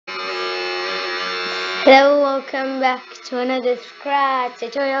Hello, welcome back to another Scratch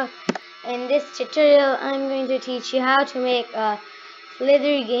tutorial. In this tutorial, I'm going to teach you how to make a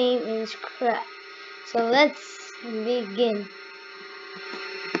slither game in Scratch. So let's begin.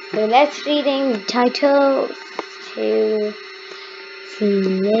 So let's reading the title to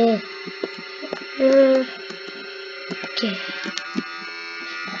slither. Okay.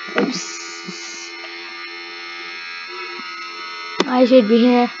 Oops. I should be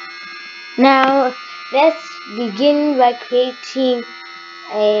here. Now let's begin by creating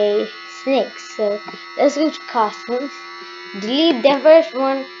a snake. So let's go to costumes, delete the first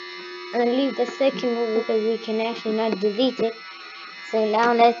one and leave the second one because we can actually not delete it. So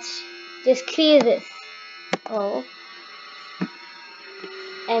now let's just clear this. Oh,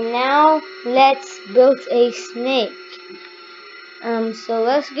 and now let's build a snake. So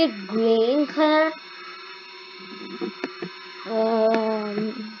let's get green color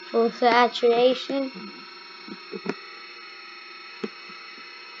for saturation,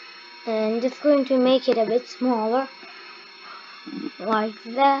 and just going to make it a bit smaller like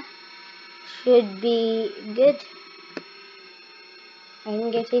that. Should be good.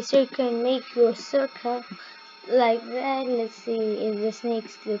 And get a circle and make your circle like that. Let's see if the snake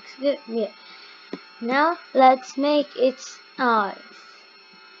looks good. Yeah. Now let's make its eyes.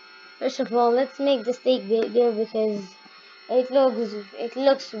 First of all, let's make the snake bigger because it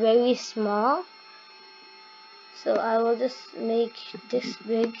looks very small. So I will just make this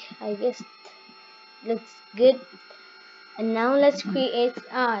big. I guess looks good. And now let's create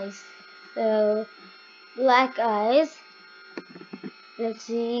eyes. So black eyes. Let's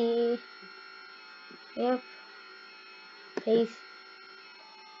see. Yep. Face.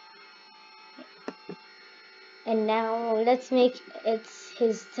 And now let's make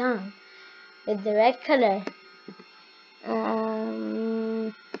his tongue with the red color.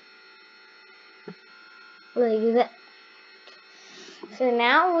 Like that. So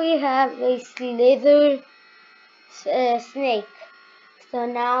now we have a slither snake. So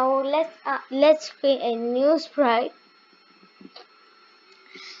now let's create a new sprite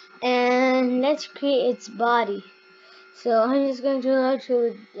and let's create its body. So I'm just going to go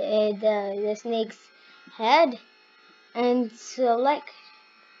to the snake's head and select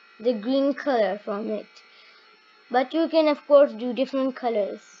the green color from it. But you can of course do different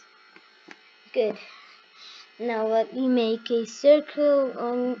colors. Good. Now let me make a circle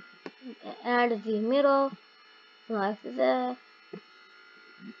on out of the middle like that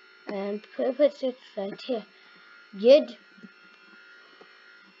and put it right here. Good.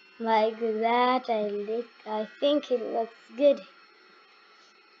 Like that. I think it looks good.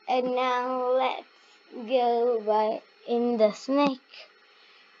 And now let's go by in the snake.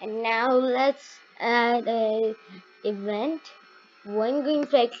 And now let's add a event. One green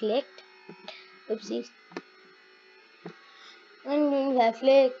flag clicked. Oopsies. One green flag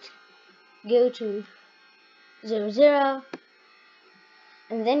clicked. Go to 0, 0.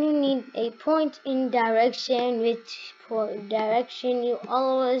 And then you need a point in direction, which direction you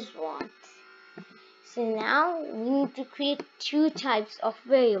always want. So now we need to create two types of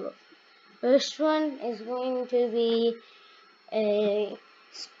variables. First one is going to be a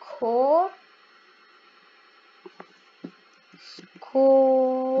score.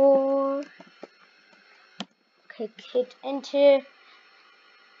 Okay, hit enter.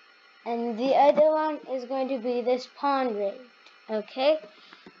 And the other one is going to be the spawn rate. Okay,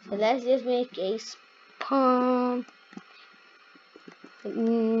 so let's just make a spawn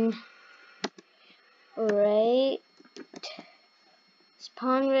rate.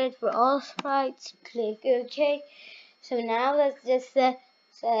 Spawn rate for all sprites. Click OK. So now let's just set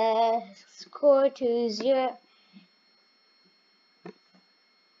score to 0.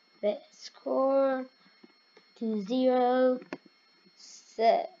 The score to 0.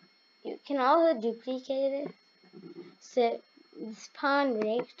 So you can also duplicate it. Set spawn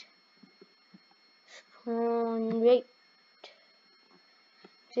rate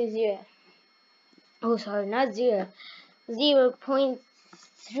to 0. Oh, sorry, not 0. 0.3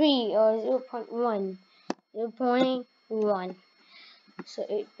 or 0.1. 0.1. So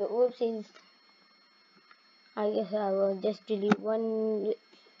whoopsies. I guess I will just delete 1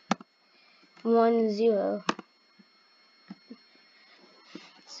 0.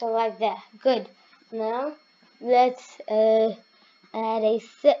 So like that. Good. Now let's add a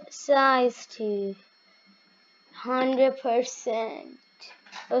set size to 100%.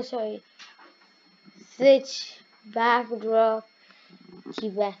 Oh, sorry. Switch backdrop to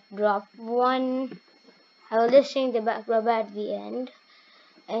backdrop 1. I will just change the backdrop at the end.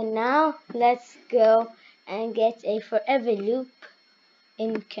 And now let's go and get a forever loop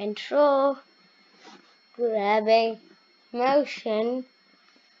in control. grabbing motion,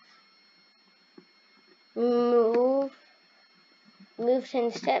 move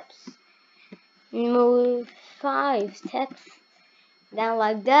 10 steps, move 5 steps, down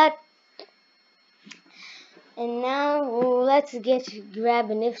like that. And now let's grab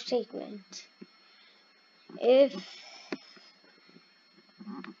an if statement. If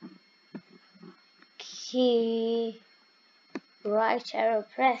key right arrow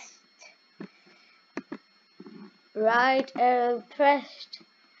pressed,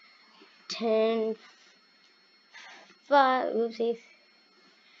 10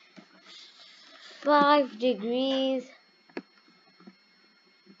 5 degrees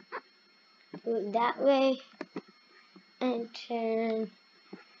that way, and turn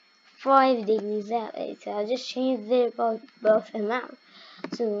 5 degrees that way. So I'll just change both amount,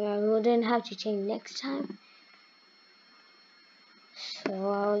 so I wouldn't have to change next time. So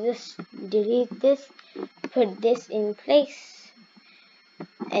I'll just delete this, put this in place,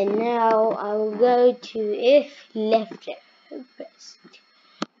 and now I'll go to if left arrow pressed.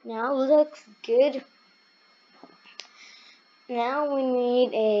 Now looks good. Now we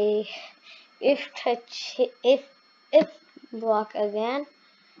need a if block again.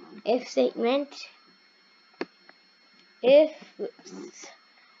 If statement.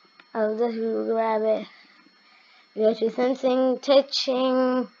 I'll just grab it. Go to sensing,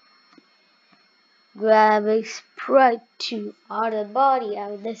 touching, grab a sprite to outer body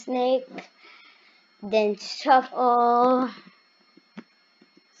of the snake, then stop all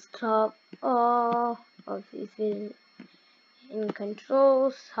of this in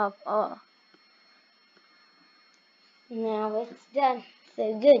control, stop all. Now it's done.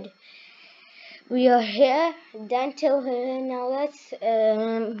 So good. We are here, done till here. Now let's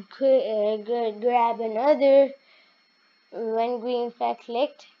grab another when green flag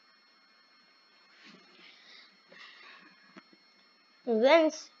clicked.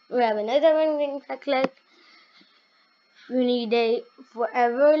 Let's grab another when green flag clicked. We need a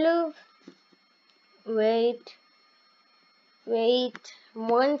forever loop. Wait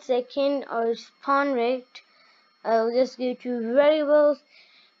 1 second or spawn rate. I'll just go to variables,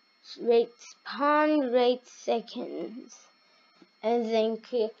 spawn rate seconds, and then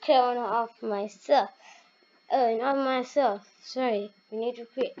click clone off myself. Oh, not myself, sorry, we need to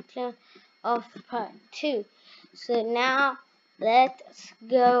create clone of part 2. So now let's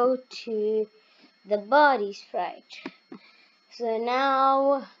go to the body sprite. So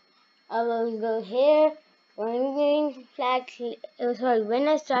now I will go here. When green flag, when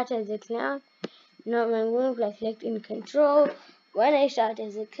I start as a clown, not when green flag clicked in control. When I start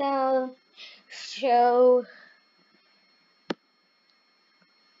as a clown, show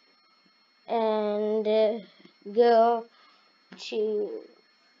and go to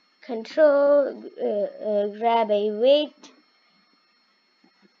control, grab a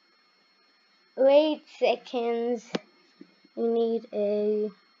wait seconds. We need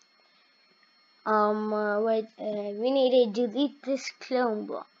a we need to delete this clone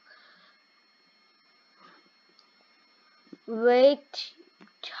block. Wait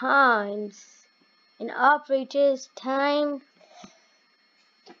times in operators time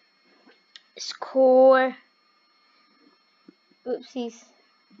score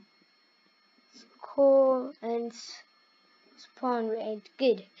score and spawn rate.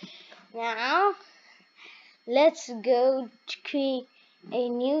 Good. Now let's go to create a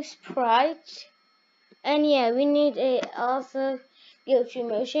new sprite. And yeah, we need a also go to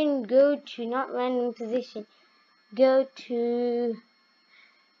motion, go to not random position, go to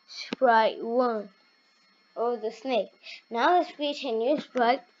sprite 1 or the snake. Now let's create a new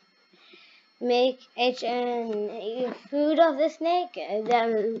sprite. Make it a food of the snake, and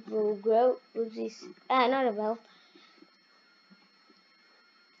then will grow. Not a bell.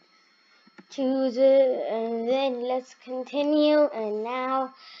 Choose it, and then let's continue. And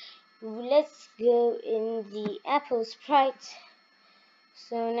now let's go in the apple sprite.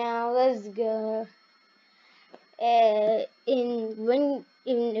 So now let's go in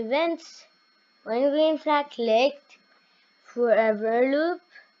events, when green flag clicked, forever loop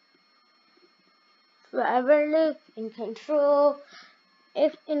in control,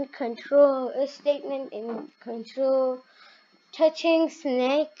 if in control, a statement in control, touching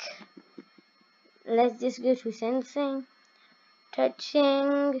snake. Let's just go to sensing,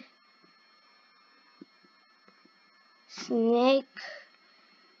 touching snake,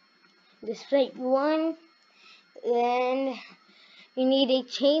 display 1. Then you need a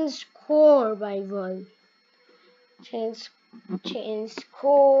change score by 1. Change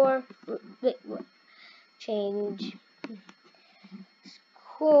score. Change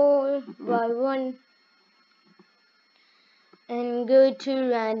score by 1. and go to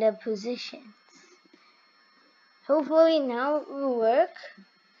random positions. Hopefully now it will work.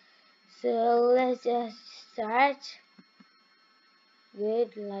 So let's just start.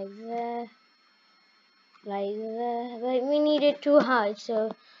 Good, like that. But we need it too high,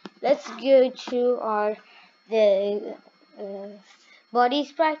 so let's go to our body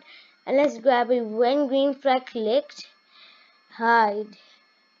sprite, and let's grab it. When green flag clicked, hide,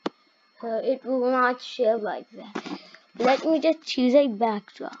 so it will not show like that. Let me just choose a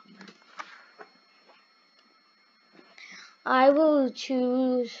backdrop. I'll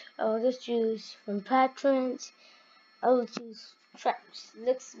just choose from patrons. I will choose stripes.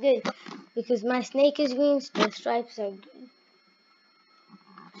 Looks good because my snake is green, so the stripes are good.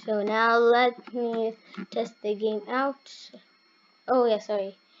 So now let me test the game out. Oh yeah,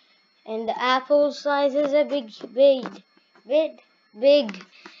 sorry. And the apple sizes are big.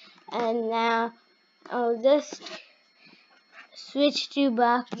 And now I'll just switch to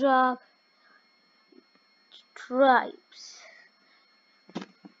backdrop stripes.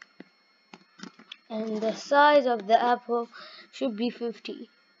 And the size of the apple should be 50.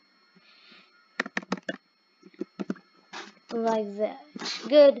 Like that.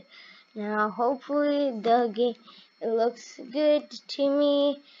 Good. Now hopefully the game looks good to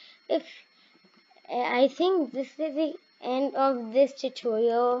me. If I think this is the end of this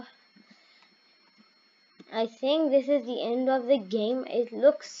tutorial. I think this is the end of the game. It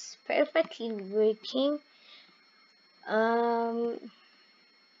looks perfectly working.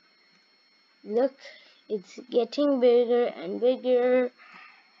 Look, it's getting bigger and bigger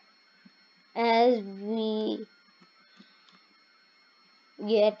as we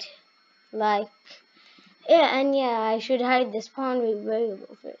get like I should hide the spawn rate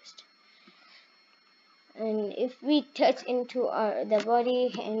variable first. And if we touch into the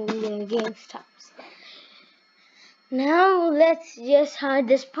body, and the game stops. Now let's just hide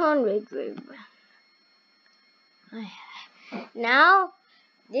the spawn rate variable. Now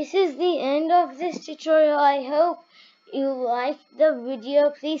this is the end of this tutorial. I hope you liked the video.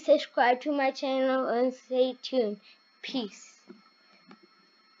 Please subscribe to my channel and stay tuned. Peace.